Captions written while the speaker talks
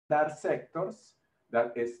dark sectors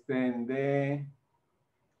that extend the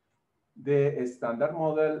standard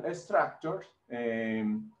model structure.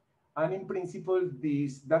 And in principle,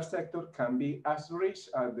 this dark sector can be as rich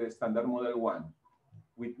as the standard model one,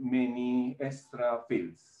 with many extra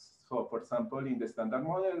fields. So for example, in the standard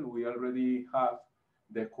model, we already have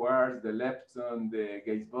the quarks, the lepton, the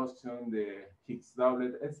gauge boson, the Higgs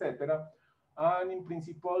doublet, etc. And in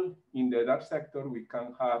principle, in the dark sector, we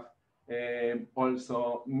can have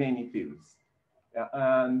also many fields.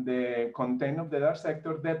 And the content of the dark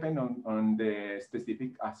sector depend on the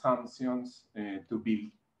specific assumptions to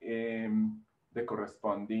build the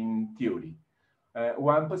corresponding theory.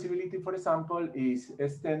 One possibility, for example, is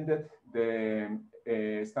extended the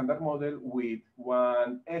standard model with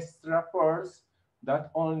one extra force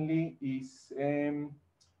that only is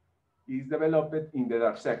developed in the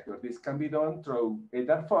dark sector. This can be done through a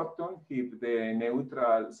dark photon if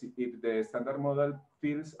the standard model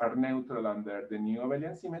fields are neutral under the new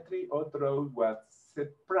abelian symmetry, or through what Z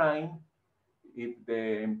prime if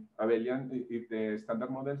the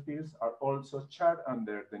standard model fields are also charged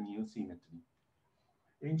under the new symmetry.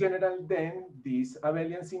 In general, then, this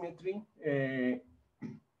abelian symmetry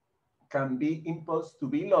can be imposed to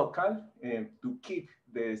be local to keep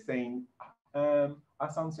the same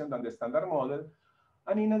assumption than the standard model.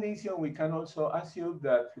 And in addition, we can also assume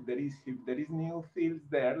that if there is new fields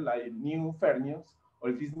there, like new fermions, or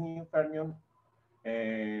if these new fermions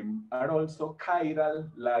are also chiral,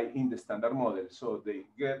 like in the standard model. So they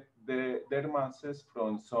get their masses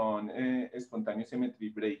from some spontaneous symmetry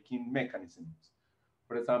breaking mechanisms.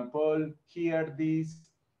 For example, here this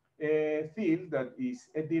field that is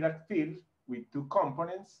a Dirac field with two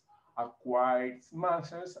components acquires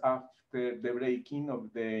masses after the breaking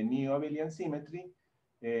of the new abelian symmetry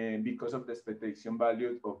because of the expectation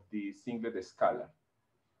value of the singlet scalar.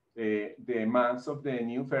 The mass of the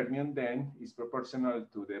new fermion then is proportional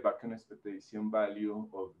to the vacuum expectation value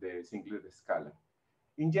of the singlet scalar.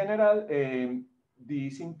 In general,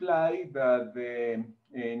 this implies that the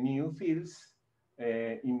new fields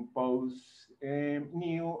impose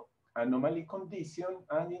new anomaly condition,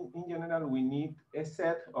 and in general, we need a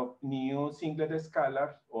set of new singlet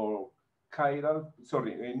scalars or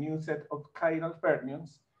a new set of chiral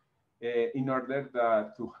fermions in order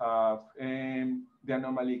to have the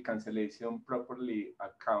anomaly cancellation properly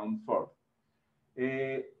account for.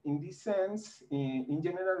 In this sense, in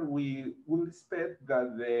general, we will expect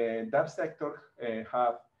that the dark sector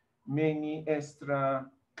have many extra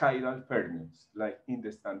chiral fermions, like in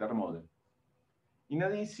the standard model. In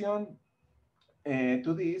addition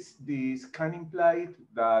to this can imply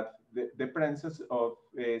that the presence of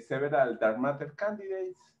several dark matter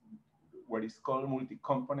candidates, what is called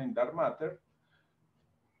multi-component dark matter.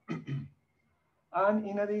 And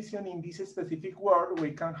in addition, in this specific world,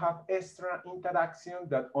 we can have extra interaction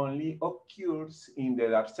that only occurs in the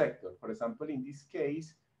dark sector. For example, in this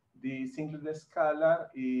case, the singlet scalar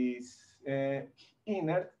is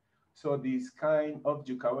inert, so this kind of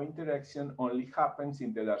Yukawa interaction only happens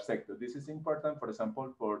in the dark sector. This is important, for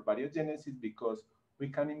example, for baryogenesis, because we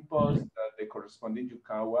can impose that the corresponding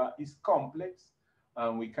Yukawa is complex,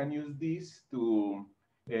 and we can use this to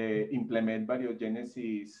implement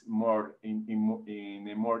baryogenesis more in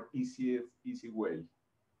a more easy way.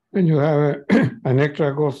 And you have an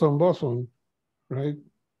extra boson, right?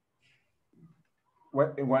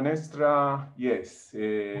 One extra, yes,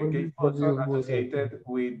 gauge boson associated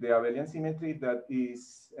with the abelian symmetry that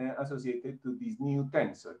is associated to this new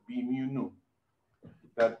tensor, B mu nu,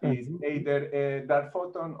 that is either a dark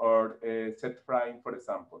photon or a Z prime, for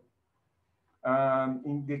example.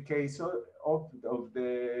 In the case of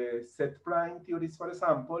the Z prime theories, for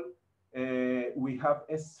example, we have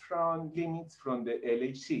strong limits from the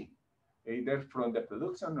LHC, either from the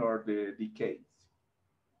production or the decays.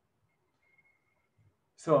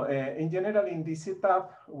 So in general, in this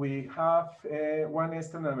setup, we have one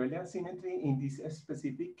external abelian symmetry. In this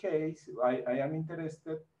specific case, I am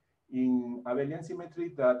interested in abelian symmetry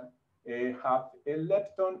that have a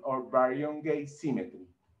lepton or baryon gauge symmetry.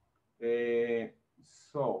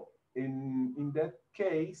 So in that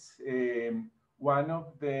case, one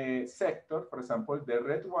of the sectors, for example, the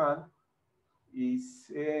red one,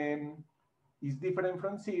 is different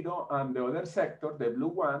from 0, and the other sector, the blue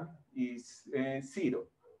one, is 0,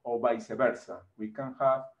 or vice versa. We can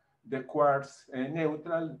have the quarks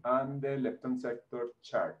neutral and the lepton sector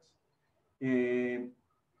charged.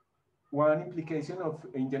 One implication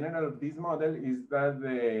in general of this model is that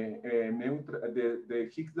the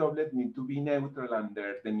Higgs doublet need to be neutral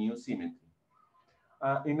under the new symmetry.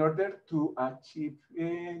 In order to achieve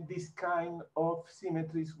this kind of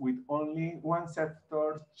symmetries with only one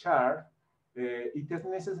sector chart, it is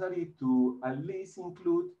necessary to at least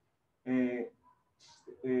include a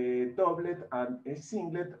doublet and a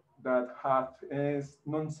singlet that have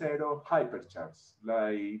non-zero hypercharge,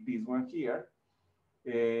 like this one here.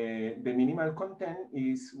 The minimal content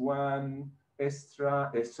is one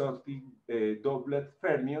extra exotic doublet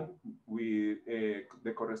fermion with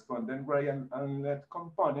the corresponding right inlet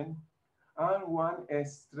component, and one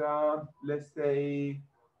extra, let's say,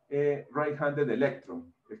 right-handed electron,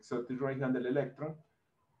 exotic right-handed electron,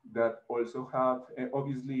 that also have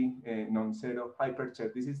obviously non-zero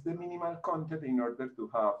hypercharge. This is the minimal content in order to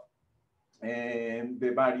have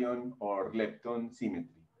the baryon or lepton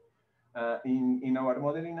symmetry. In our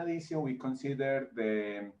model, in addition, we consider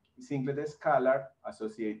the singlet scalar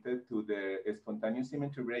associated to the spontaneous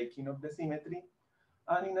symmetry breaking of the symmetry.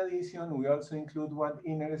 And in addition, we also include one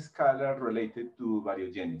inner scalar related to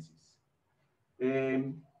baryogenesis.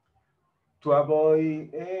 To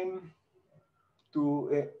avoid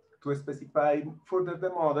to specify further the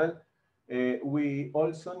model, we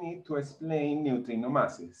also need to explain neutrino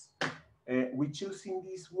masses. We choose in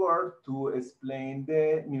this word to explain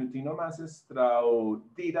the neutrino masses through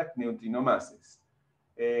Dirac neutrino masses.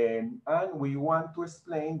 And we want to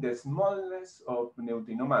explain the smallness of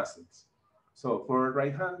neutrino masses. So for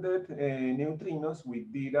right-handed neutrinos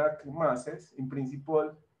with Dirac masses, in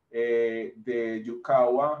principle, the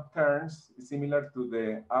Yukawa terms similar to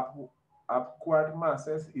the upward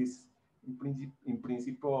masses is in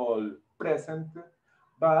principle present,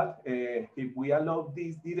 but if we allow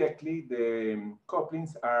this directly, the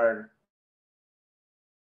couplings are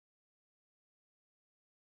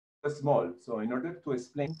small. So in order to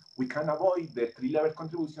explain, we can avoid the three-level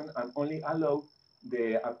contribution and only allow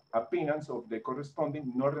the appearance of the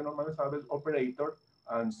corresponding non-renormalizable operator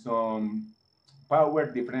and some power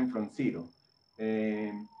different from zero.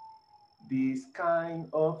 This kind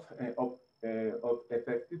of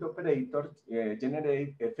effective operators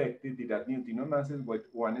generate effective Dirac neutrino masses with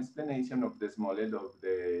one explanation of the smallest of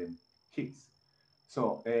the Higgs.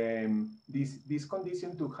 So this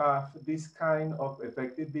condition to have this kind of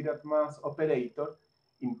effective Dirac mass operator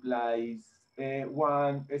implies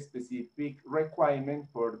one specific requirement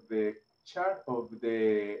for the chart of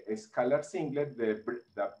the scalar singlet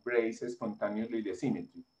that breaks spontaneously the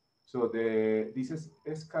symmetry. So this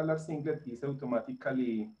scalar singlet is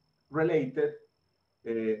automatically related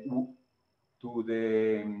to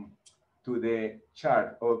the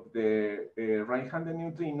chart of the right-handed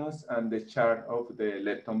neutrinos and the chart of the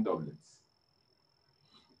lepton doublets.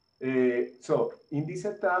 So in this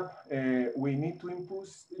setup, we need to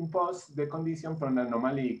impose the condition for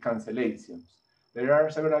anomaly cancellations. There are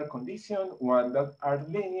several conditions, one that are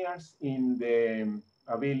linears in the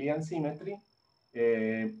abelian symmetry.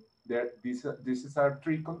 These are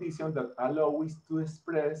three conditions that allow us to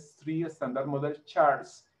express three standard model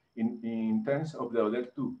charts in terms of the other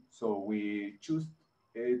two. So we choose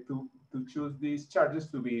to choose these charges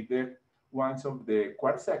to be the ones of the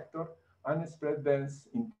quark sector and spread them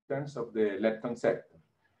in terms of the lepton sector.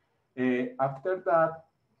 After that,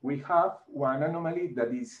 we have one anomaly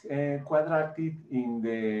that is quadratic in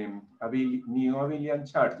the new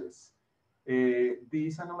abelian charges.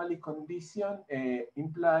 This anomaly condition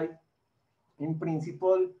imply, in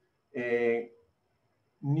principle,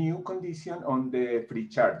 new condition on the free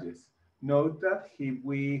charges. Note that if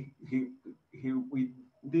we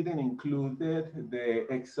didn't include the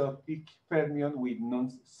exotic fermion with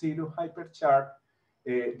non-zero hypercharge,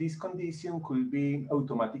 this condition could be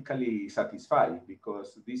automatically satisfied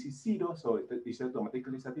because this is zero, so it is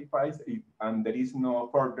automatically satisfied and there is no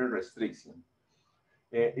further restriction.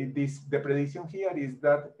 The prediction here is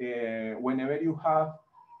that whenever you have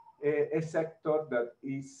a sector that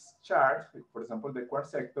is charged, for example, the quark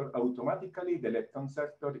sector, automatically the lepton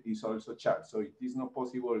sector is also charged. So it is not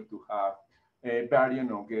possible to have a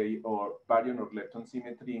baryon or baryon or lepton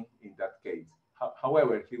symmetry in that case.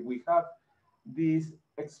 However, if we have this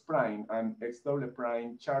X prime and X double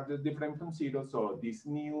prime charges different from zero, so this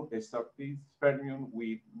new exotic fermion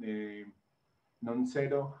with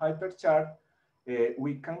non-zero hypercharge,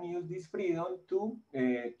 we can use this freedom to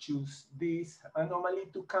choose this anomaly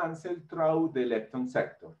to cancel through the lepton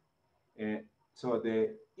sector. So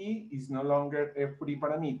the E is no longer a free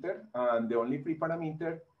parameter, and the only free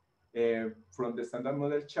parameter from the standard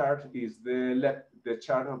model chart is the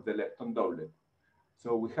chart of the lepton doublet.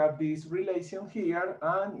 So we have this relation here,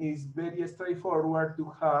 and it's very straightforward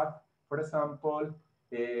to have, for example,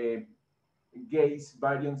 a gauge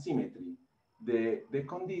baryon symmetry. The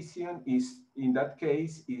condition is, in that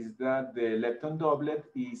case, is that the lepton doublet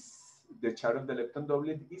is, the charge of the lepton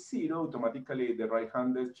doublet is zero, automatically the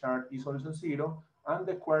right-handed charge is also zero, and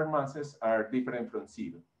the quark masses are different from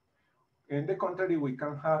zero. On the contrary, we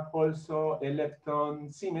can have also a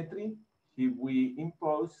lepton symmetry if we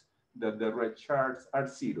impose that the red charges are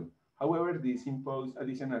zero. However, this imposes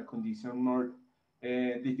additional condition more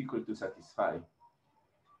difficult to satisfy.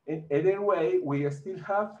 In either way, we still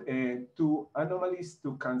have two anomalies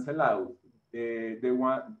to cancel out.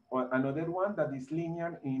 Another one that is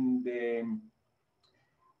linear in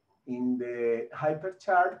the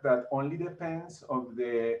hypercharge that only depends on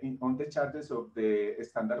the charges of the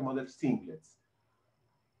standard model singlets.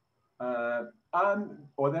 And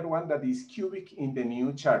other one that is cubic in the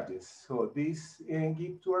new charges. So this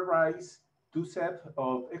gives to arise two sets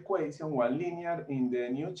of equations, one linear in the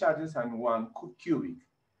new charges and one cubic.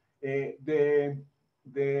 The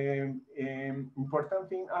important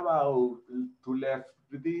thing about to left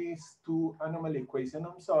these two anomaly equations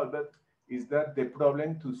unsolved is that the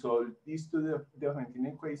problem to solve these two different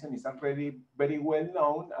equations is already very well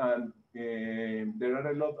known, and there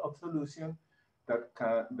are a lot of solutions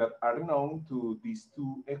that are known to these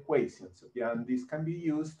two equations. And this can be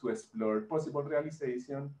used to explore possible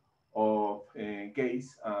realization of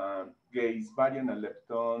Gauss, baryon, and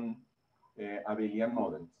lepton abelian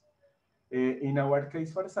models. In our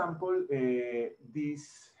case, for example,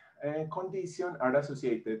 these conditions are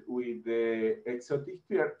associated with the exotic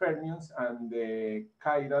fermions and the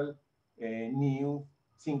chiral new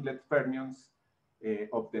singlet fermions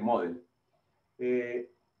of the model.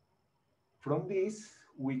 From this,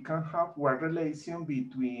 we can have one relation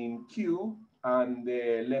between Q and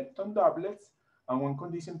the lepton doublets, and one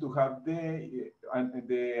condition to have the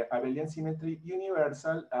abelian symmetry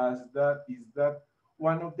universal as that is that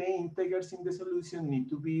one of the integers in the solution need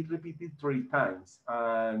to be repeated 3 times,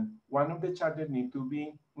 and one of the charges need to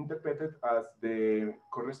be interpreted as the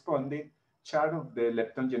corresponding charge of the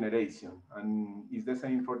lepton generation, and is the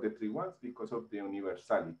same for the 3 ones because of the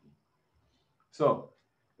universality. So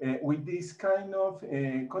with this kind of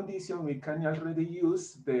condition, we can already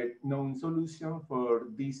use the known solution for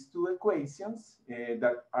these two equations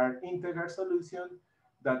that are integer solutions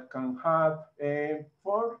that can have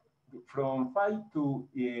from 5 to,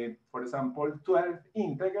 for example, 12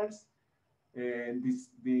 integers.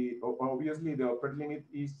 Obviously, the upper limit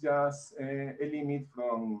is just a limit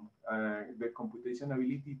from the computation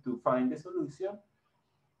ability to find the solution.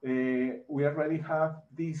 We already have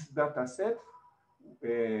this data set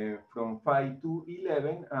from 5 to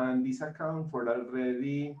 11, and this accounts for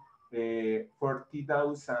already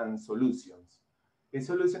 40,000 solutions. A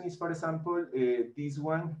solution is, for example, this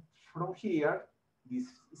one from here, this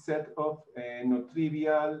set of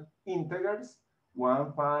non-trivial integers,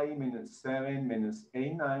 1, 5, minus 7, minus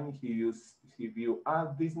 8, 9. If you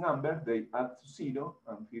add this number, they add to 0,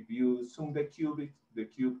 and if you sum the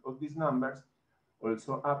cube of these numbers,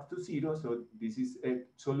 also up to 0. So this is a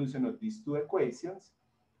solution of these two equations,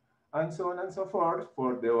 and so on and so forth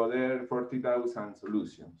for the other 40,000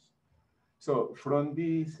 solutions. So from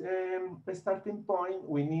this starting point,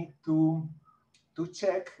 we need to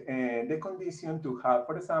check the condition to have,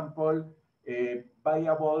 for example, a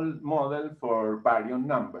viable model for baryon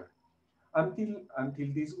number. Until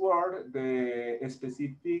this work, the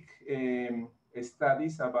specific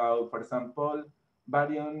studies about, for example,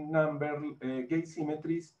 baryon number gauge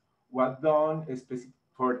symmetries were done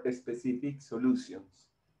for specific solutions.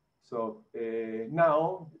 So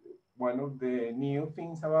now, one of the new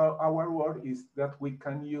things about our work is that we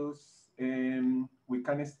can use, we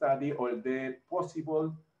can study all the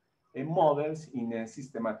possible models in a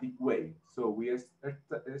systematic way. So we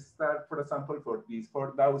start, for example, for these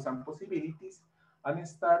 4,000 possibilities, and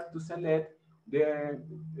start to select the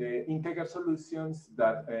integer solutions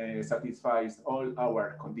that satisfies all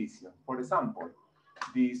our conditions. For example,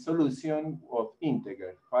 the solution of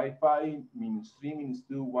integer 5, 5, minus 3, minus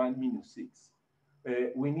 2, 1, minus 6.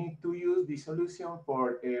 We need to use the solution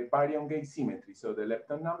for a baryon gauge symmetry. So the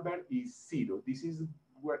lepton number is 0. This is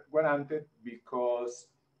guaranteed because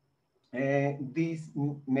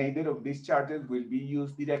neither of these charges will be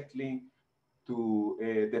used directly to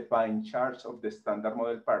define charge of the standard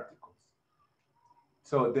model particles.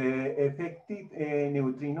 So the effective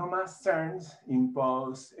neutrino mass terms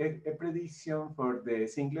impose a prediction for the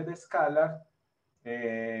singlet scalar,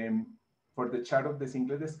 for the chart of the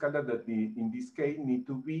singlet scalar that in this case need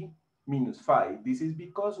to be minus 5. This is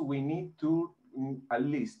because we need to at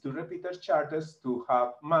least 2 repeater charges to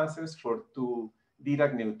have masses for 2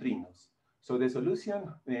 Dirac neutrinos. So the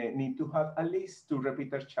solution need to have at least 2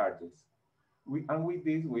 repeater charges. And with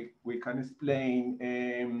this, we can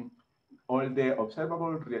explain all the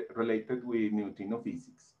observable related with neutrino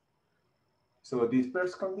physics. So this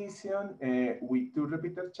first condition, with two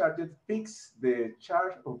repeated charges, fix the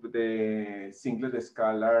charge of the singlet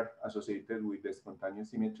scalar associated with the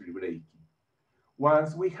spontaneous symmetry breaking.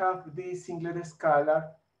 Once we have this singlet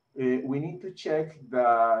scalar, we need to check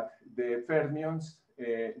that the fermions,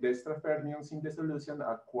 the extra fermions in the solution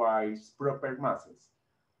acquires proper masses.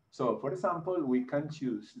 So for example, we can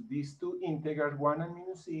choose these two integers, 1 and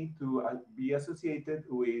minus e, to be associated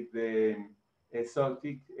with the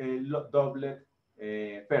exotic doublet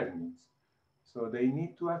fermions. So they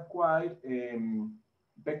need to acquire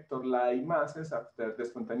vector-like masses after the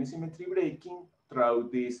spontaneous symmetry breaking through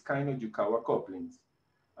this kind of Yukawa couplings.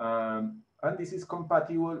 And this is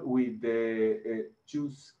compatible with the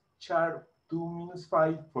choose char 2 minus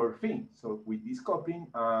 5 for phi. So with this coupling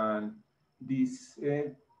and these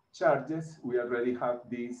charges, we already have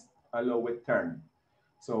this allowed term.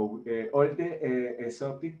 So all the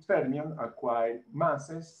exotic fermion acquire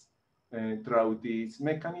masses through this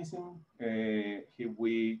mechanism if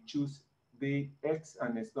we choose the x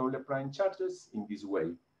and s double prime charges in this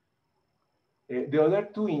way. The other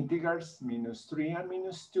two integers, minus 3 and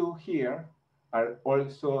minus 2 here, are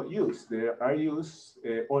also used. They are used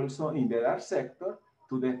also in the dark sector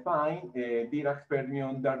to define a Dirac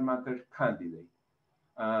fermion dark matter candidate.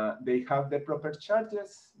 They have the proper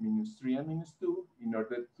charges, minus 3 and minus 2, in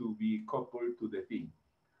order to be coupled to the phi.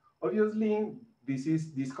 Obviously,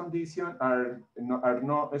 these conditions are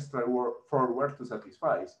not straightforward to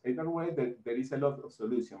satisfy. Either way, there is a lot of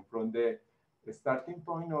solution. From the starting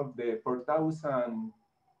point of the 4,000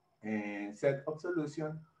 set of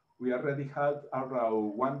solution, we already have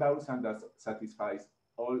around 1,000 that satisfies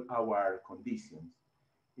all our conditions.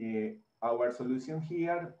 Our solution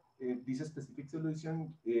here, this specific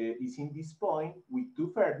solution is in this point with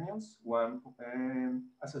two fermions, one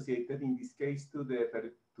associated in this case to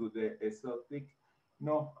the exotic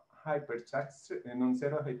non-zero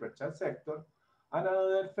hypercharged sector, and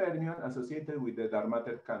another fermion associated with the dark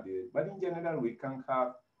matter candidate. But in general, we can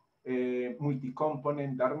have a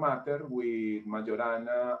multi-component dark matter with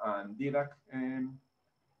Majorana and Dirac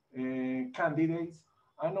candidates,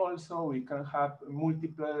 and also we can have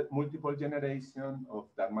multiple generation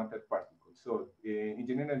of dark matter particles. So in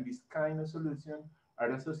general, this kind of solution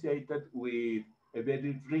are associated with a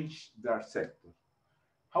very rich dark sector.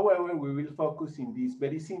 However, we will focus in this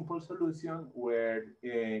very simple solution where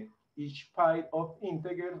each pi of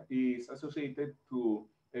integer is associated to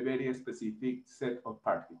a very specific set of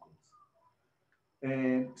particles.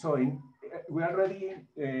 We already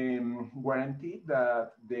guaranteed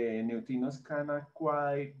that the neutrinos can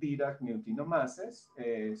acquire Dirac neutrino masses.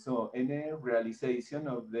 So any realization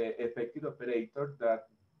of the effective operator that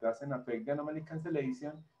doesn't affect the anomaly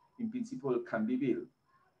cancellation, in principle, can be built.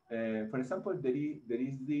 For example, there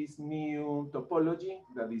is this new topology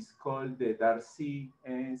that is called the Dark Zee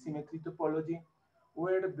symmetry topology,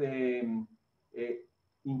 where the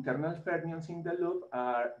internal fermions in the loop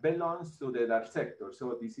belongs to the dark sector.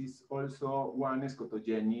 So this is also one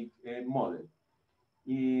scotogenic model.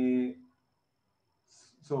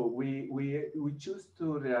 So we choose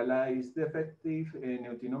to realize the effective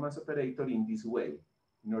neutrino mass operator in this way,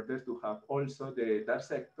 in order to have also the dark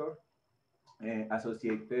sector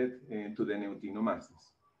associated to the neutrino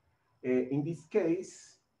masses. In this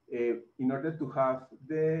case, in order to have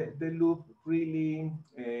the loop really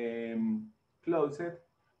closed,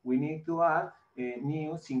 we need to add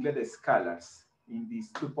new singlet scalars in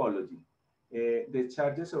this topology. The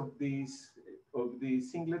charges of the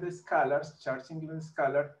singlet scalars, charge singlet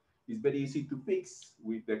scalar, is very easy to fix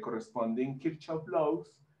with the corresponding Kirchhoff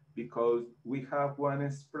laws, because we have one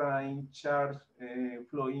S prime charge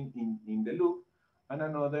flowing in the loop and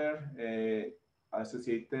another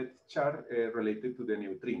associated charge related to the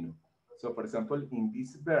neutrino. So for example, in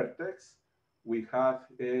this vertex, we have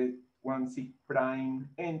one sig prime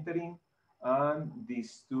entering and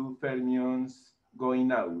these two fermions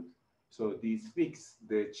going out. So this fixes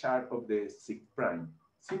the charge of the sig prime.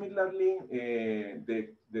 Similarly,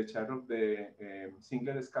 the charge of the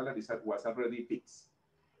singlet scalar was already fixed.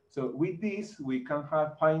 So with this, we can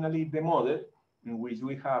have finally the model in which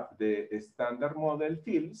we have the standard model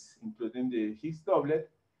fields, including the Higgs doublet,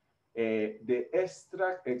 the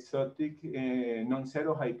extra exotic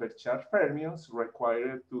non-zero hypercharged fermions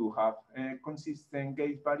required to have a consistent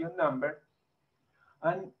gauge baryon number,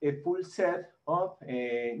 and a full set of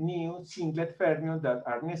new singlet fermions that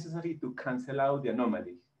are necessary to cancel out the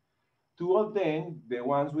anomaly. Two of them, the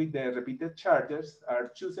ones with the repeated charges, are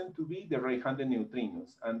chosen to be the right-handed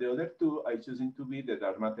neutrinos, and the other two are chosen to be the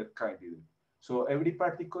dark matter candidate. So every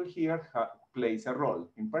particle here plays a role.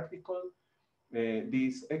 In particle,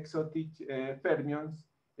 these exotic fermions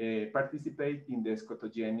participate in the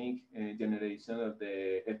scotogenic generation of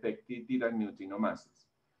the effective Dirac neutrino masses.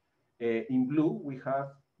 In blue, we have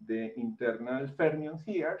the internal fermions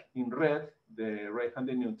here. In red, the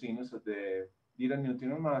right-handed neutrinos of the Dirac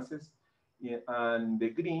neutrino masses. And the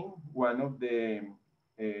green, one of the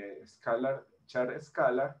scalar, charge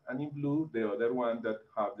scalar, and in blue, the other one that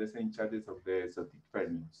have the same charges of the exotic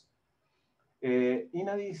fermions. In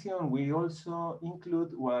addition, we also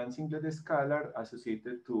include one singlet scalar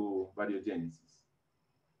associated to baryogenesis.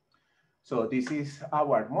 So this is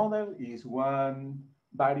our model, is one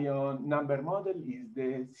baryon number model, is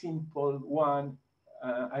the simple one,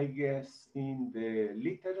 I guess, in the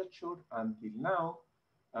literature until now,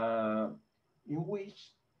 in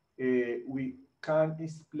which we can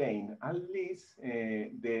explain at least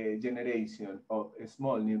the generation of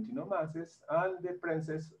small neutrino masses and the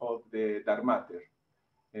presence of the dark matter.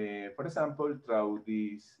 For example, through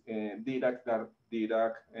this Dirac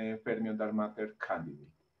fermion dark matter candidate.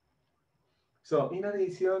 So in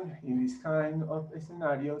addition, in this kind of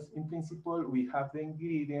scenarios, in principle, we have the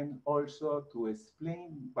ingredient also to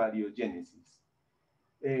explain baryogenesis.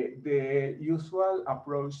 The usual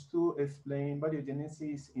approach to explain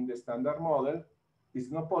baryogenesis in the standard model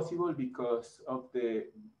is not possible because of the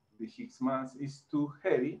Higgs mass is too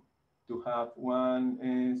heavy to have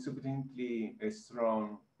one sufficiently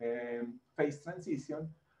strong phase transition.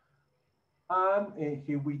 And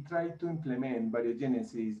if we try to implement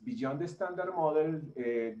baryogenesis beyond the standard model,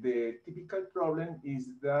 the typical problem is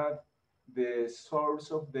that the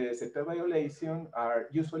source of the zeta violation are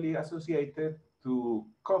usually associated to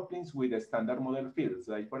couplings with the standard model fields,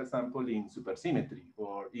 like for example in supersymmetry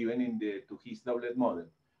or even in the two-Higgs doublet model.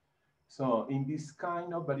 So in this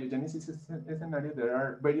kind of baryogenesis scenario, there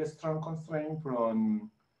are very strong constraints from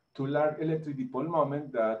two large electric dipole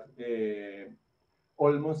moment that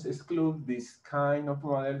almost exclude this kind of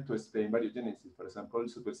model to explain baryogenesis. For example,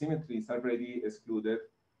 supersymmetry is already excluded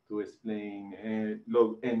to explain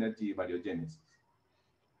low energy baryogenesis.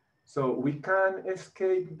 So we can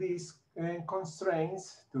escape these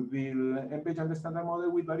constraints to build beyond the standard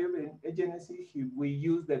model with baryogenesis if we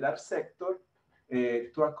use the dark sector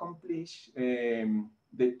to accomplish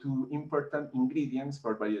the two important ingredients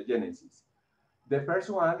for baryogenesis. The first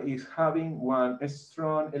one is having one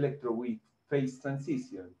strong electroweak phase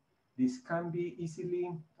transition. This can be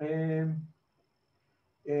easily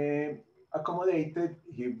accommodated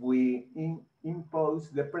if we impose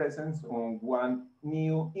the presence on one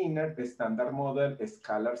new inert standard model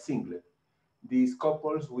scalar singlet. This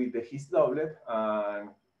couples with the Higgs doublet,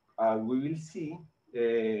 and we will see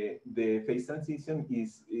the phase transition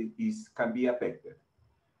can be affected.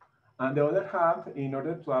 On the other hand, in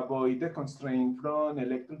order to avoid the constraint from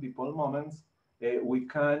electrodipole moments, we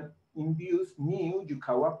can induce new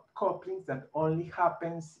Yukawa couplings that only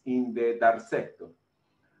happens in the dark sector.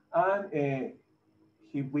 And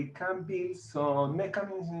if we can build some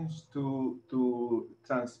mechanisms to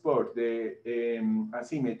transport the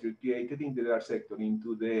asymmetry created in the dark sector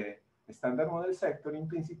into the standard model sector, in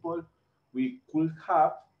principle, we could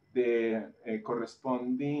have the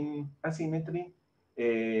corresponding asymmetry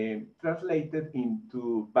translated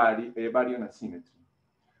into baryon asymmetry.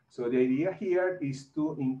 So the idea here is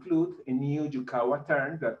to include a new Yukawa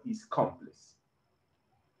term that is complex.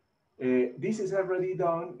 This is already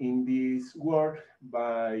done in this work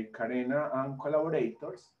by Carena and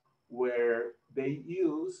collaborators, where they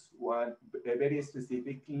use a very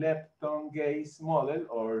specific lepton gauge model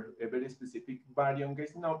or a very specific baryon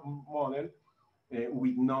gauge model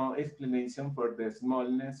with no explanation for the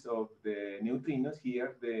smallness of the neutrinos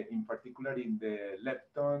here. In particular, in the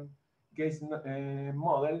lepton gauge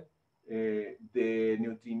model, the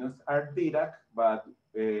neutrinos are Dirac, but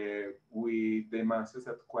with the masses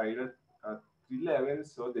acquired at 3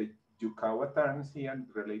 levels. So the Yukawa terms here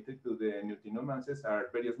related to the neutrino masses are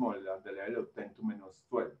very small, at the level of 10 to minus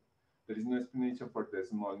 12. There is no explanation for the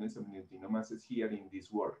smallness of neutrino masses here in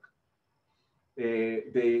this work.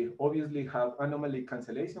 They obviously have anomaly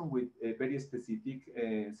cancellation with a very specific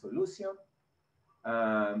solution.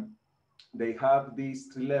 They have these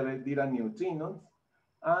 3-level Dirac neutrinos,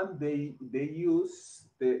 and they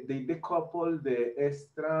decouple the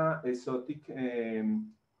extra exotic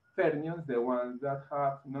fermions, the ones that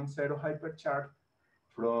have non-zero hypercharge,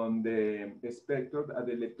 from the spectrum at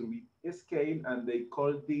the electroweak scale, and they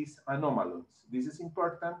call these anomalies. This is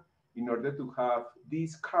important in order to have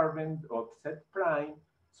this current of Z prime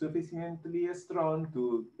sufficiently strong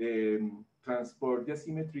to transport the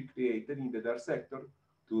asymmetry created in the dark sector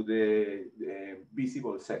to the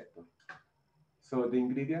visible sector. So the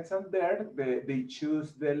ingredients are there. They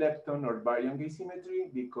choose the lepton or baryon gauge symmetry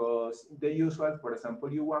because the usual, for example,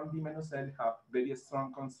 U1B minus L have very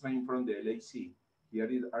strong constraint from the LAC. Here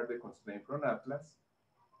are the constraints from Atlas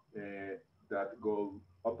that go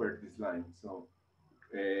over this line. So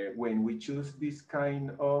when we choose this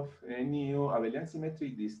kind of new abelian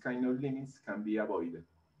symmetry, this kind of limits can be avoided.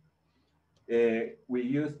 We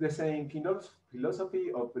use the same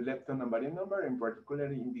philosophy of lepton and baryon number, and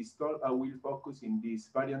particularly in this talk, I will focus in this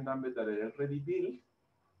baryon number that I already built.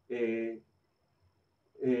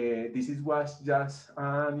 This was just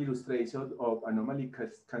an illustration of anomaly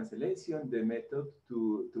cancellation. The method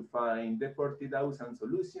to find the 40,000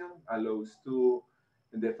 solution allows to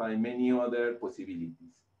define many other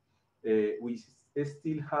possibilities. We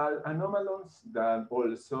still have anomalies that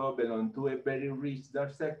also belong to a very rich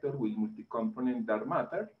dark sector with multi-component dark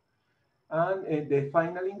matter. And the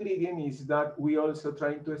final ingredient is that we also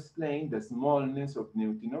try to explain the smallness of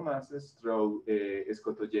neutrino masses through a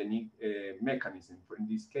scotogenic mechanism, in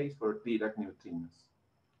this case for Dirac neutrinos.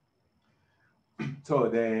 So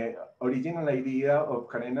the original idea of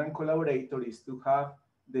Karen and collaborator is to have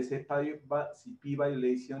the CP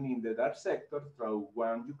violation in the dark sector through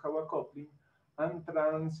one Yukawa coupling and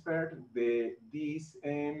transfer this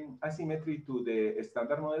asymmetry to the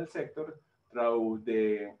standard model sector through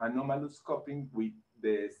the anomalous coupling with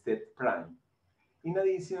the set prime. In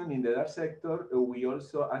addition, in the dark sector, we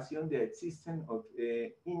also assume the existence of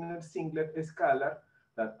an inert singlet scalar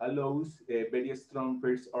that allows a very strong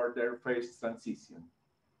first order phase transition.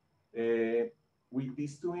 With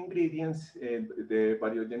these two ingredients, the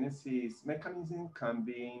baryogenesis mechanism can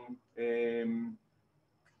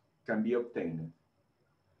be obtained.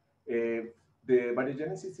 The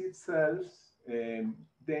baryogenesis itself,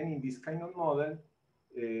 then in this kind of model,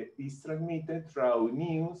 is transmitted through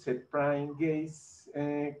new set prime gauge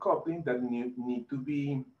coupling that need to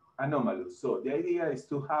be anomalous. So the idea is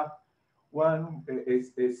to have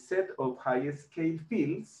a set of high scale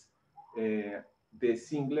fields, the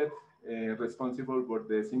singlet responsible for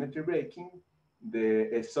the symmetry breaking,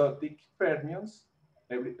 the exotic fermions,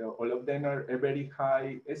 all of them are a very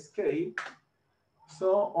high scale.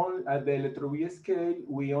 So at the electroweak scale,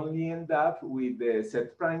 we only end up with the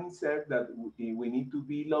set prime insert that we need to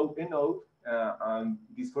be low enough, and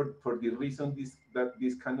this for the reason that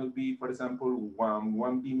this cannot be, for example,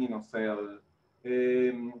 1B minus L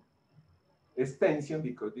extension,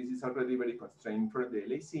 because this is already very constrained for the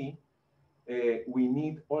LAC. We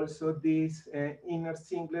need also this inner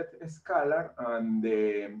singlet scalar, and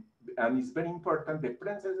it's very important the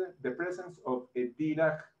presence of a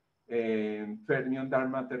Dirac fermion dark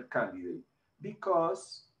matter candidate,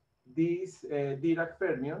 because this Dirac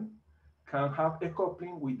fermion can have a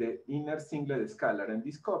coupling with the inner singlet scalar, and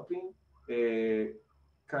this coupling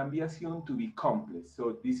can be assumed to be complex.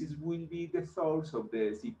 So this will be the source of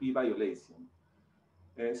the CP violation.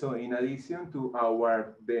 So in addition to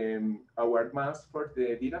our mass for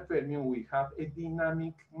the Dirac fermion, we have a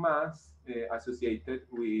dynamic mass associated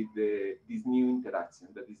with this new interaction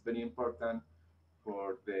that is very important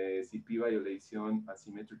for the CP violation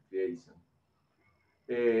asymmetry creation.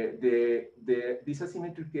 This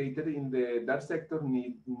asymmetry created in the dark sector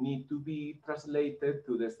need to be translated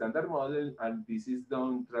to the standard model, and this is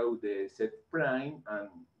done through the set prime and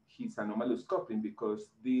his anomalous coupling,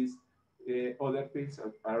 because these other fields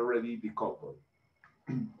are already decoupled.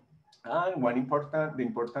 And the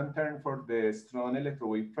important term for the strong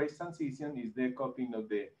electroweak phase transition is the coupling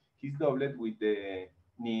of his doublet with the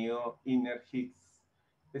neo inner Higgs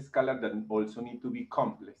scalar that also need to be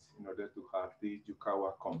complex in order to have the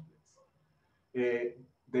Yukawa complex.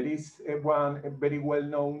 There is one very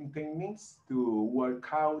well-known techniques to work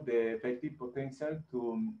out the effective potential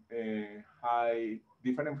to high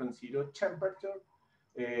different from zero temperature.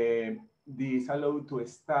 This allows to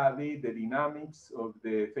study the dynamics of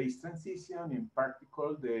the phase transition, in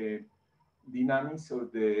particular the dynamics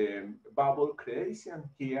of the bubble creation.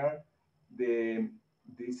 Here,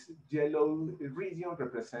 this yellow region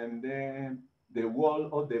represents the wall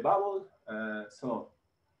of the bubble. So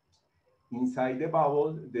inside the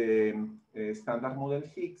bubble, the standard model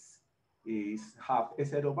Higgs have a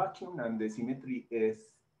zero vacuum, and the symmetry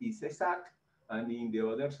is exact. And in the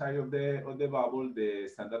other side of the bubble, the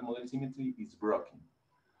standard model symmetry is broken.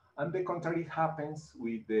 And the contrary happens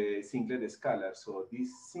with the singlet scalar. So this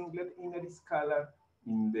singlet inner scalar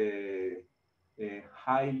in the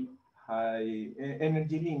high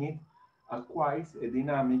energy limit acquires a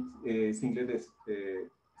dynamic singlet is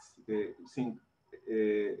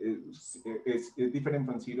different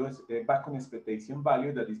from zero vacuum expectation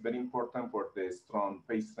value that is very important for the strong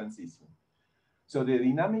phase transition. So the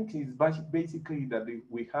dynamic is basically that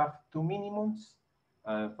we have two minimums,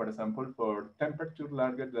 for example, for temperature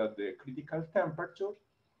larger than the critical temperature.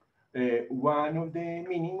 One of the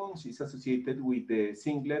minimums is associated with the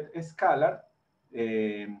singlet scalar.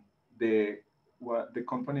 The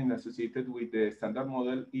component associated with the standard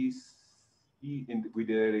model is, with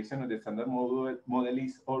the direction of the standard model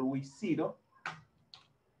is always 0.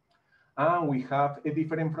 And we have a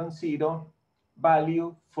different from 0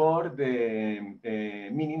 value for the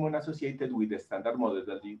minimum associated with the standard model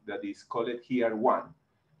that is called here 1.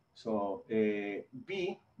 So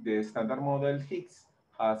B, the standard model Higgs,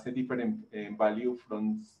 has a different value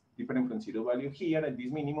from 0 value here at this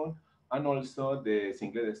minimum, and also the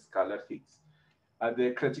singlet scalar Higgs. At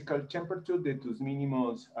the critical temperature, the two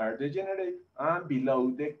minimums are degenerate, and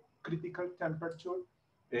below the critical temperature,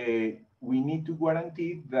 we need to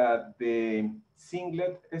guarantee that the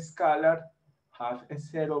singlet scalar have a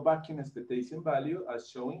 0 vacuum expectation value as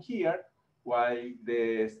shown here, while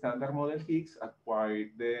the standard model Higgs acquired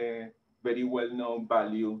the very well-known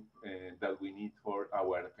value that we need for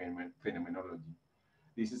our phenomenology.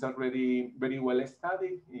 This is already very well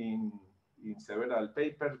studied in several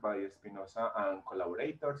papers by Espinosa and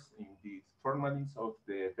collaborators in these formalisms of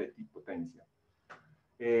the effective potential.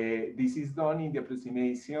 This is done in the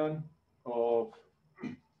approximation of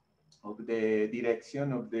the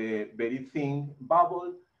direction of the very thin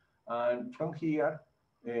bubble. And from here,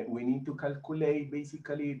 we need to calculate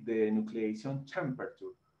basically the nucleation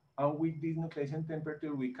temperature. And with this nucleation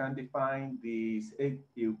temperature, we can define this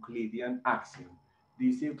Euclidean axiom.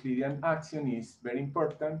 This Euclidean axiom is very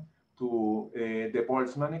important to the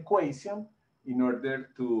Boltzmann equation in order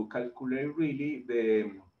to calculate really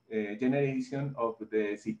the generation of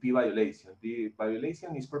the CP violation. The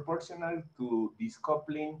violation is proportional to this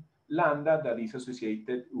coupling lambda that is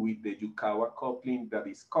associated with the Yukawa coupling that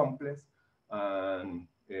is complex and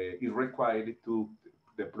is required to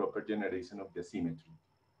the proper generation of the symmetry.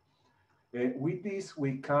 With this,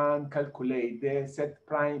 we can calculate the Z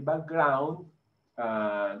prime background,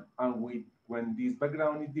 and when this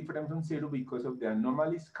background is different from 0 because of the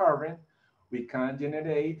anomalies current, we can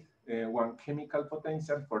generate one chemical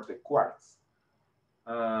potential for the quartz.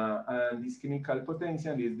 And this chemical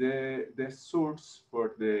potential is the source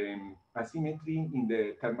for the asymmetry in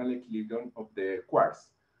the thermal equilibrium of the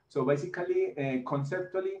quartz. So basically,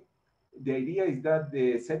 conceptually, the idea is that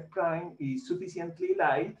the Z prime is sufficiently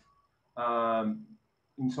light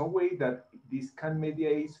in some way that this can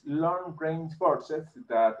mediate long-range forces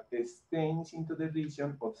that extends into the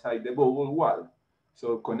region outside the bubble wall.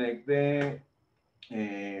 So connect the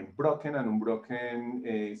broken and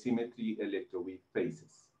unbroken symmetry electroweak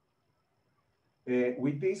phases.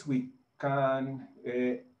 With this, we can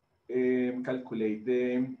calculate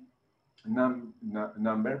the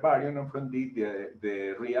number baryon, and from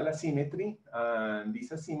the real asymmetry, and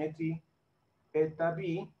this asymmetry eta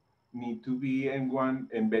b need to be in one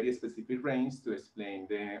and very specific range to explain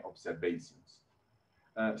the observations.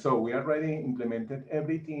 So we already implemented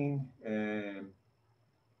everything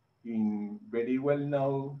in very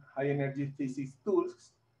well-known high-energy physics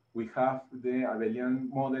tools. We have the abelian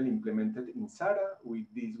model implemented in SARA. With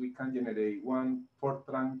this, we can generate one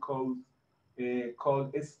Fortran code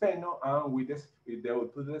called spheno, and with the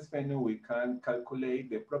output of spheno, we can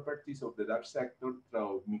calculate the properties of the dark sector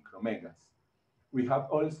through micromegas. We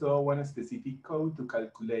have also one specific code to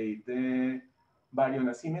calculate the baryon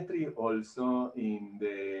asymmetry, also in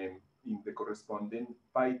the corresponding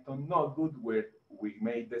Python notebook where we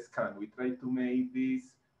made the scan. We try to make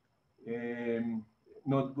these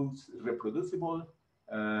notebooks reproducible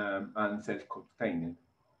and self-contained.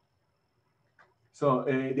 So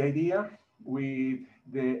the idea with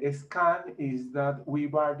the scan is that we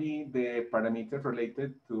vary the parameters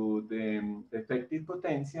related to the effective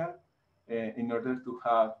potential in order to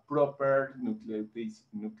have proper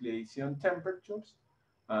nucleation temperatures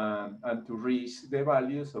and to reach the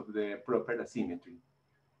values of the proper asymmetry.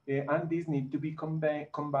 And these need to be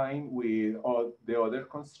combined with all the other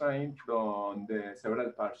constraints from the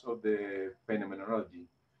several parts of the phenomenology.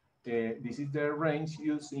 This is the range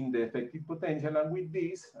used in the effective potential, and with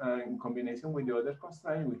this, in combination with the other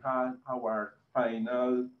constraints, we have our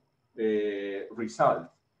final result.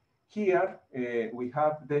 Here, we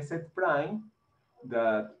have the Z prime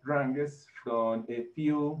that ranges from a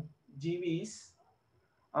few GBs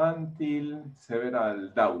until several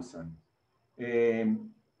thousand.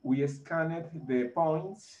 We scanned the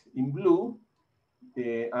points in blue,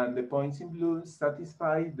 and the points in blue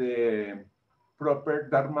satisfy the proper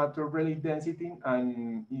dark matter relative density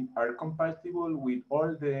and are compatible with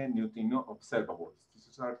all the neutrino observables.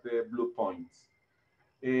 These are the blue points.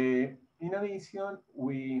 In addition,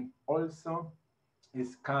 we also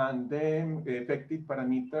scan the effective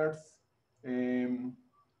parameters um,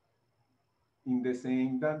 in the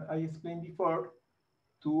same that I explained before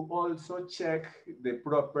to also check the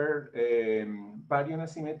proper baryon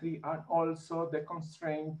asymmetry and also the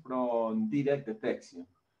constraint from direct detection.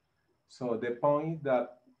 So the point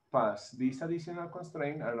that pass these additional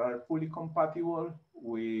constraints are fully compatible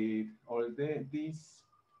with all these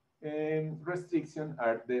restrictions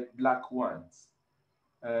are the black ones.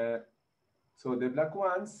 So the black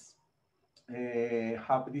ones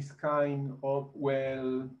have this kind of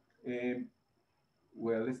well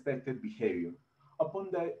expected behavior.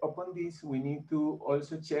 Upon this, we need to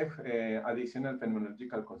also check additional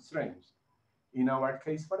phenomenological constraints. In our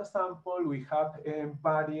case, for example, we have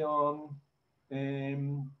baryon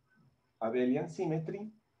abelian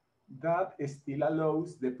symmetry that still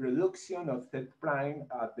allows the production of Z prime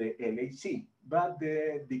at the LHC, but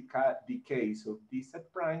the decays of these Z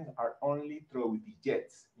primes are only through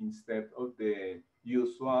digits instead of the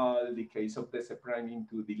usual decays of the Z prime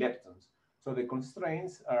into the leptons. So the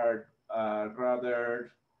constraints are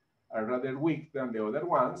rather weak than the other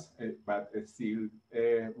ones, but still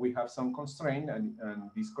we have some constraint, and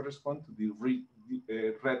this corresponds to the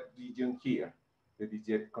red region here, the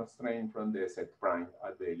digit constraint from the Z prime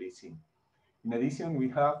at the LHC. In addition, we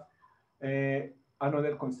have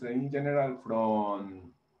another constraint in general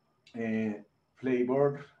from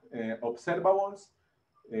flavored observables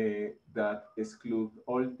that exclude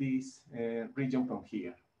all these region from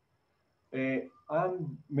here.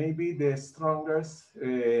 And maybe the strongest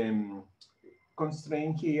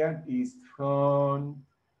constraint here is from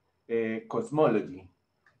cosmology.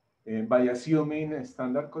 By assuming a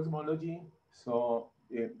standard cosmology, so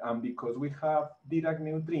and because we have Dirac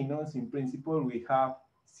neutrinos, in principle we have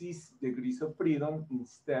 6 degrees of freedom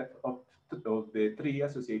instead of the 3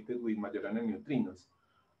 associated with Majorana neutrinos.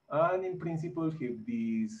 And in principle, if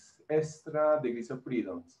these extra degrees of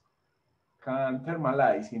freedoms can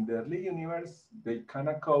thermalize in the early universe, they can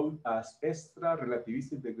account as extra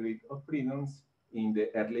relativistic degree of freedoms in the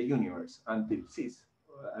early universe until 6,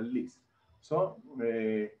 at least. So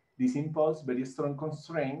this imposes very strong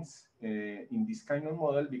constraints in this kind of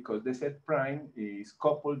model because the Z prime is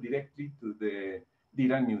coupled directly to the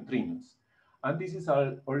Dirac neutrinos. And this is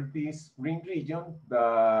all this green region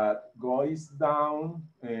that goes down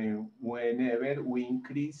whenever we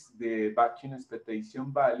increase the vacuum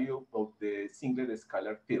expectation value of the singlet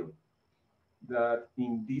scalar field. That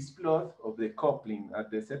in this plot of the coupling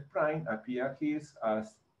at the Z prime appear here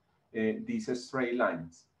as these straight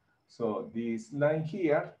lines. So this line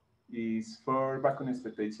here is for vacuum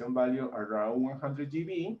expectation value around 100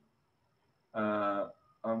 GeV.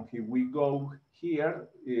 And if we go here,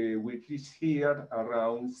 we reach here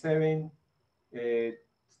around 7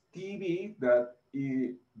 TeV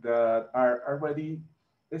that are already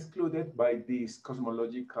excluded by this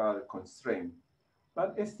cosmological constraint.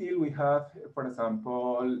 But still we have, for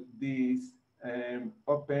example, this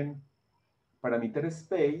open parameter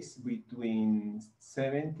space between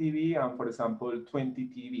 7 TeV and, for example, 20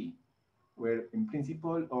 TeV, where in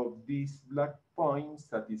principle of these black points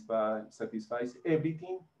satisfies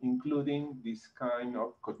everything, including this kind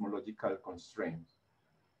of cosmological constraints.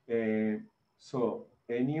 So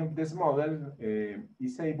any of this model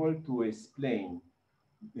is able to explain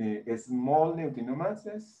small neutrino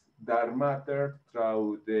masses, dark matter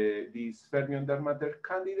through this fermion dark matter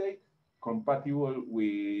candidate compatible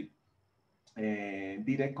with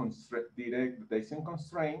direct detection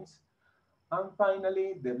constraints. And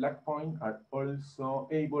finally, the black points are also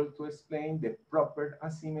able to explain the proper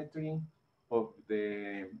asymmetry of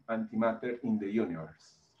the antimatter in the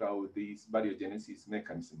universe through this baryogenesis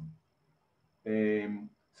mechanism.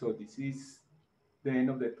 So this is the end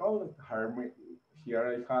of the talk. Here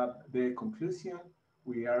I have the conclusion.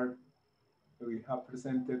 We have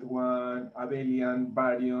presented one abelian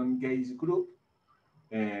baryon gauge group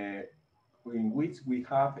in which we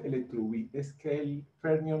have electroweak scale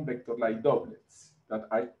fermion vector-like doublets that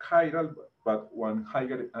are chiral but at one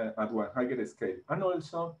higher scale, and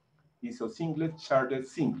also iso-singlet charged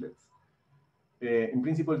singlets. In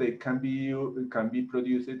principle, they can be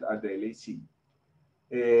produced at the LHC.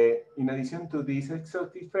 In addition to this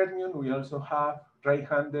exotic fermion, we also have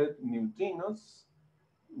right-handed neutrinos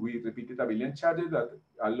with repeated abelian charges that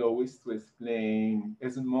allow us to explain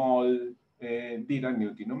small Dirac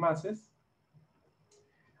neutrino masses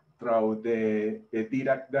through the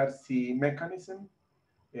Dirac-dark Zee mechanism.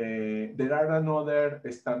 There are another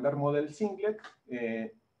standard model singlet.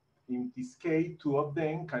 In this case, 2 of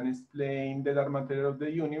them can explain the dark matter of the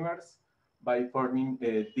universe by forming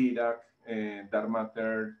a Dirac dark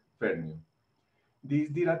matter fermion. This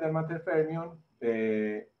Dirac-dark matter fermion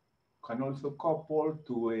can also couple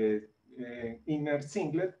to a inert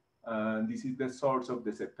singlet, and this is the source of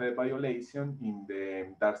the ZP violation in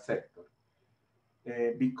the dark sector.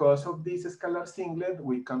 Because of this scalar singlet,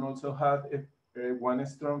 we can also have one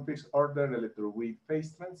strong first order electroweak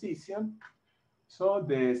phase transition. So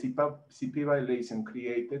the CP violation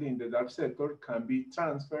created in the dark sector can be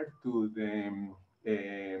transferred to the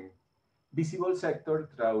visible sector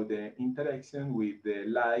through the interaction with the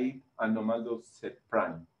light anomalous Z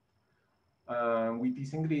prime. With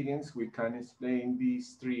these ingredients, we can explain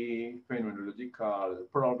these three phenomenological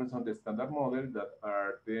problems on the standard model that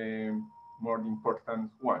are the more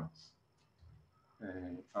important ones.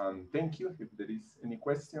 And thank you. If there is any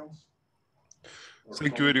questions.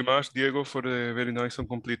 Thank you very much, Diego, for a very nice and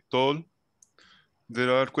complete talk.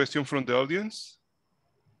 There are questions from the audience?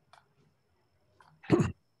 I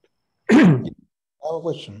have a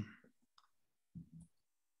question.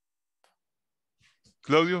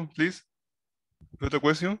 Claudio, please. You have a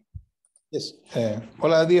question? Yes.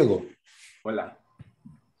 Hola, Diego. Hola.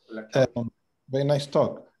 Very nice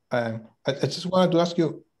talk. I just wanted to ask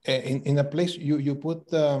you, in a place you put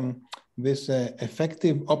this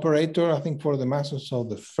effective operator, I think, for the masses of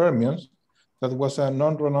the fermions, that was a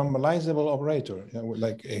non-renormalizable operator,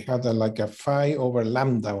 like it had like a phi over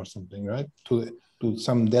lambda or something, right? To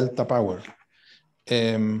some delta power.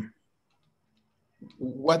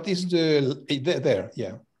 What is the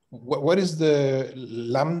yeah? What is the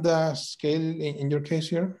lambda scale in your case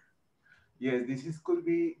here? Yes, this could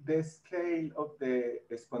be the scale of the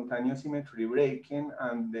spontaneous symmetry breaking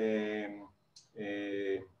and the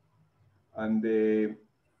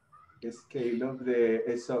scale of the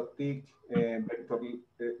exotic vector,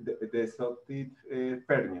 the exotic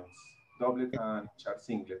fermions, doublet and charge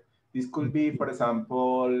singlet. This could be, for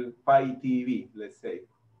example, pi TV, let's say.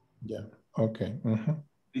 Yeah. Okay. Mm-hmm.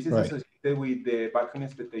 This is associated with the baryon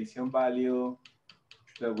expectation value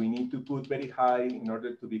that we need to put very high in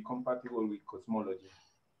order to be compatible with cosmology.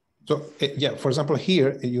 So yeah, for example,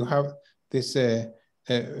 here you have this the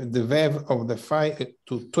VEV of the phi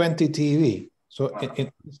to 20 TeV. So in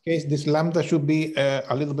this case, this lambda should be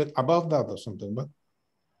a little bit above that or something, but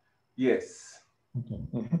yes. Okay.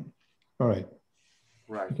 Mm-hmm. All right.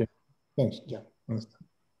 Right. Okay. Thanks. Yeah. Understand.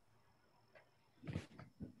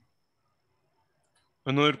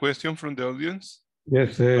 Another question from the audience?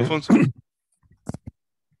 Yes. Alfonso?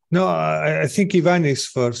 No, I think Ivan is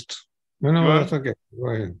first. No, that's okay. Go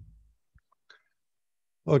ahead.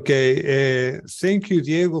 Okay. Thank you,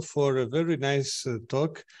 Diego, for a very nice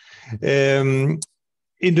talk. In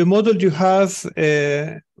the model you have,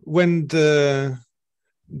 when the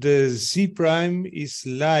Z prime is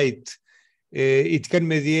light, it can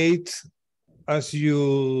mediate, as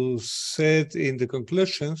you said in the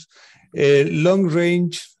conclusions, a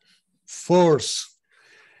long-range force.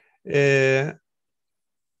 This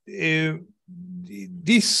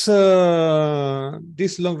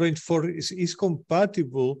long-range force is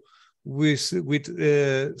compatible with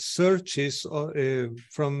searches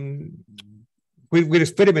with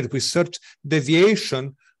experiment with search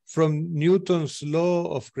deviation from Newton's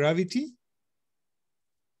law of gravity.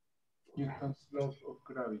 Newton's law of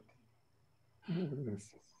gravity.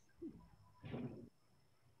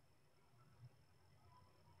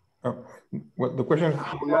 Well, the question is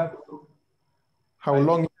how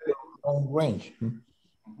long is the long range?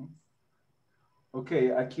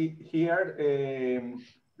 Okay, here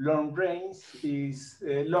long range is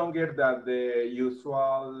longer than the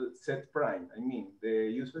usual Z prime. I mean,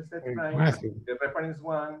 the usual Z prime, the reference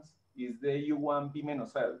ones is the U1 B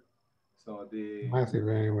minus L. So the massive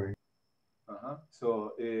anyway.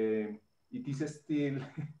 So it is still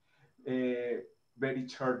a very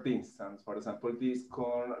short distance. For example, this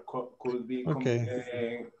could be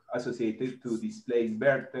associated to displaced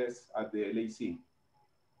vertex at the LAC.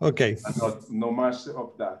 Okay. And not much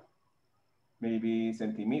of that. Maybe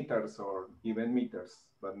centimeters or even meters,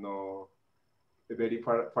 but no very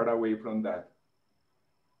far away from that.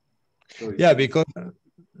 So yeah, because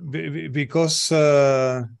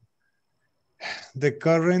the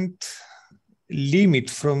current limit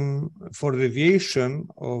for deviation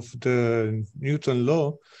of the Newton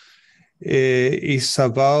law is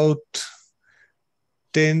about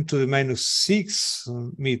 10 to the minus 6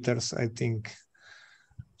 meters, I think.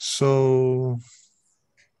 So,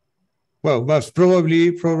 well, but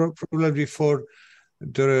probably for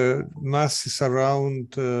the masses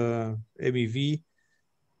around MEV,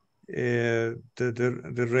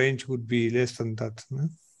 the range would be less than that.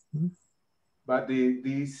 But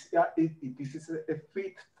this is a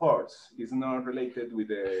fit force. It's not related with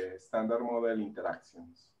the standard model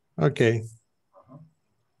interactions. Okay.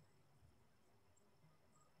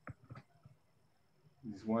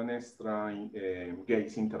 This one extra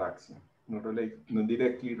gauge interaction, not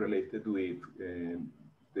directly related with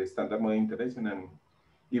the standard model interaction, and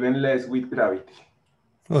even less with gravity.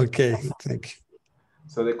 Okay, thank you.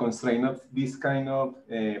 So the constraint of this kind of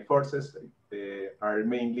forces are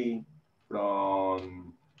mainly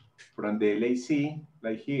from the LAC,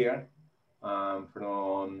 like here,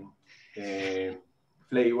 from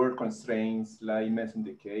flavor constraints like meson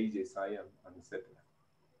decay, JSI, and etc.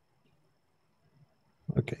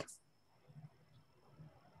 Okay.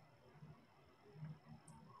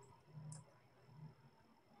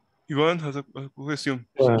 Ivan has a question.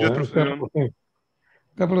 A Yes, Professor.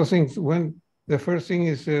 couple of things. When the first thing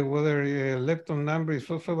is whether lepton number is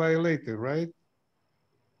also violated, right?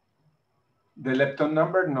 The lepton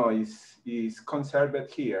number, no, is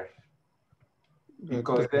conserved here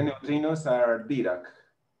because the neutrinos are Dirac.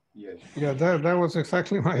 Yes. Yeah, that was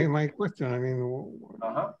exactly my question. I mean,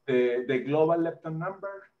 the global lepton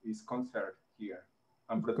number is conserved here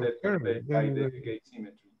and protected by the gauge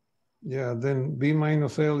symmetry. Yeah, then B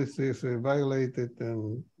minus L is violated,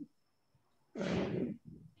 and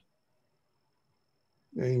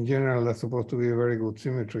in general, that's supposed to be a very good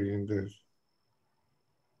symmetry in this.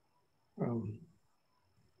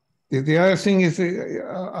 The other thing is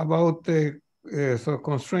about so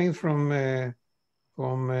constraints from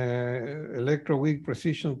electroweak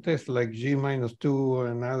precision tests like G minus 2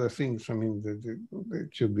 and other things. I mean, there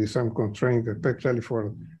should be some constraint, especially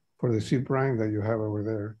for the C prime that you have over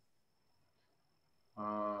there.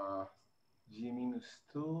 G minus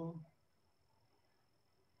 2.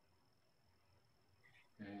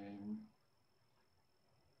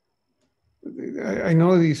 I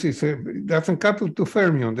know this is doesn't couple to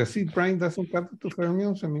fermion. The C prime doesn't couple to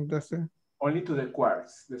fermions. I mean, that's only to the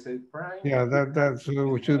quarks. The C prime. Yeah, that should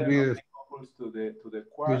be the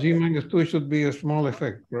quarks. The G minus 2 should be a small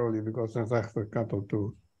effect probably because that's actually coupled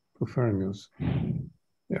to fermions.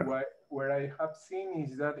 Yeah. Where I have seen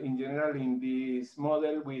is that in general in this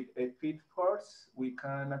model with a fit force, we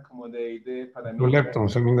can accommodate the parameter. To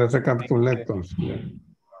leptons. I mean, that's a couple to leptons. Yeah.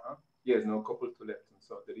 Yes, no coupled to leptons.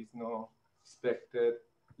 So there is no expected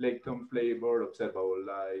lepton flavor observable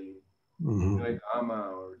like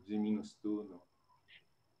gamma or G minus 2.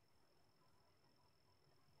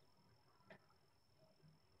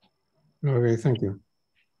 No. Okay, thank you.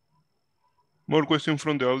 More questions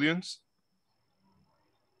from the audience?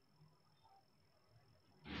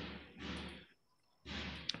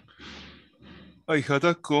 I had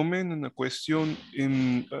a comment and a question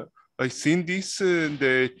in, I think this,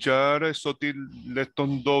 the char subtle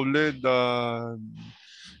lepton doublet that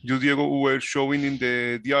you, Diego, were showing in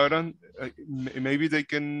the diagram, maybe they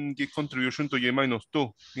can give contribution to J minus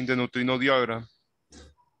 2 in the neutrino diagram.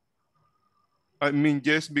 I mean,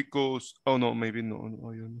 yes, because, oh no, maybe no,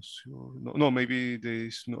 I'm not sure. No, maybe there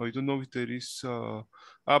is, no, I don't know if there is,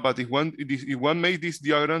 but if one made this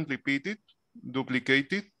diagram repeated,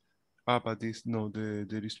 duplicated, but this, no,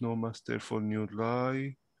 there is no master for new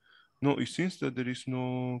lie. No, it seems that there is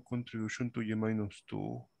no contribution to J minus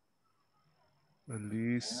 2. At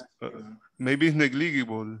least, maybe it's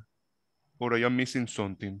negligible, or I am missing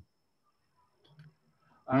something.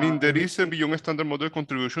 I mean, there is a beyond standard model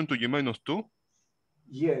contribution to J minus 2.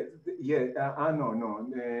 Yeah. No.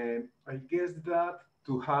 I guess that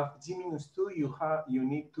to have G minus 2, you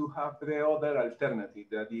need to have the other alternative,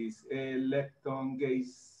 that is a lepton gauge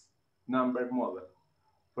number model.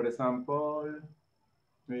 For example,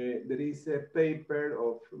 there is a paper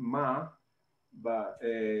of Ma, but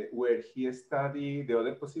where he studied the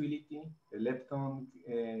other possibility, a lepton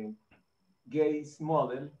gauge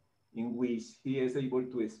model, in which he is able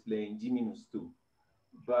to explain G minus 2.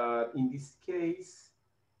 But in this case,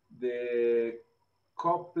 the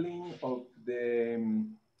coupling of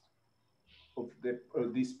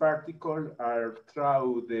this particle are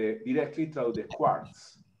directly through the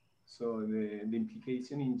quarks. So the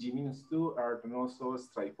implication in G minus 2 are not so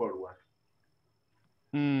straightforward.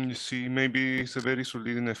 See, maybe it's a very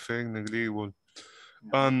solid effect, negligible.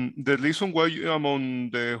 And the reason why among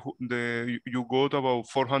you got about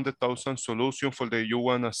 400,000 solutions for the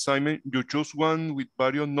U1 assignment, you choose one with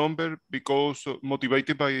baryon number because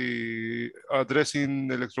motivated by addressing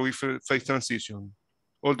electroweak phase transition,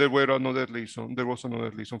 or there was another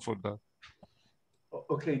reason for that.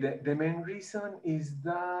 Okay, the main reason is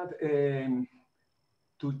that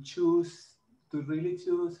to really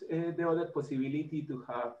choose the other possibility to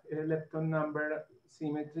have a lepton number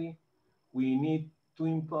symmetry, we need to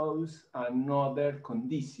impose another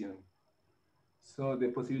condition. So the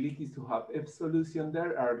possibilities to have F solution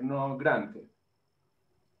there are not granted.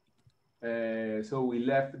 So we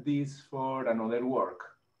left this for another work.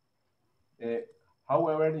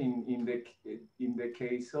 However, in the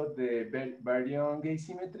case of the baryon gauge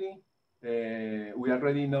symmetry, we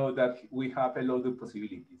already know that we have a lot of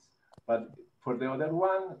possibilities. But for the other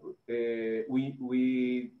one,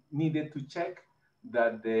 we needed to check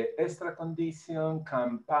that the extra condition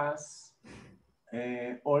can pass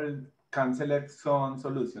or can select some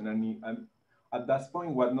solution. And at that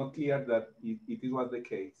point, was not clear that it was the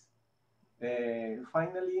case.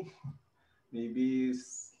 Finally, maybe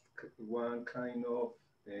it's one kind of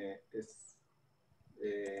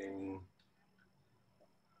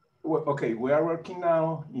well, okay, we are working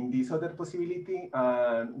now in this other possibility,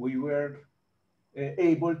 and we were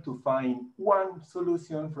able to find one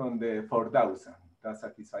solution from the 4,000 that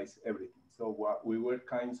satisfies everything. So we were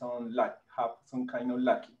kind of lucky, have some kind of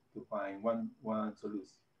lucky to find one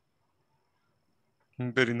solution.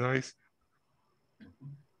 Very nice.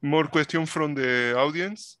 More questions from the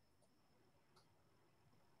audience?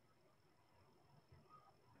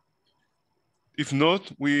 If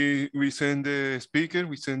not, we send the speaker,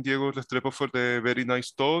 we send Diego Restrepo for the very nice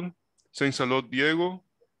talk. Thanks a lot, Diego.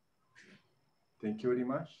 Thank you very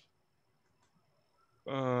much.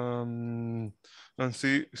 And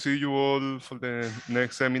see you all for the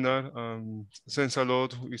next seminar. Thanks a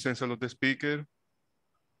lot. We thanks a lot the speaker.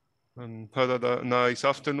 And have a nice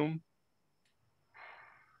afternoon.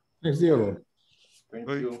 Thanks, Diego. Thank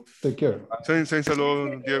Bye. you. Take care. Thanks a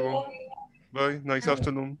lot, Diego. Bye. Nice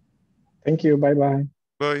afternoon. Thank you. Bye-bye.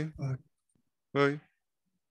 Bye. Bye. Bye.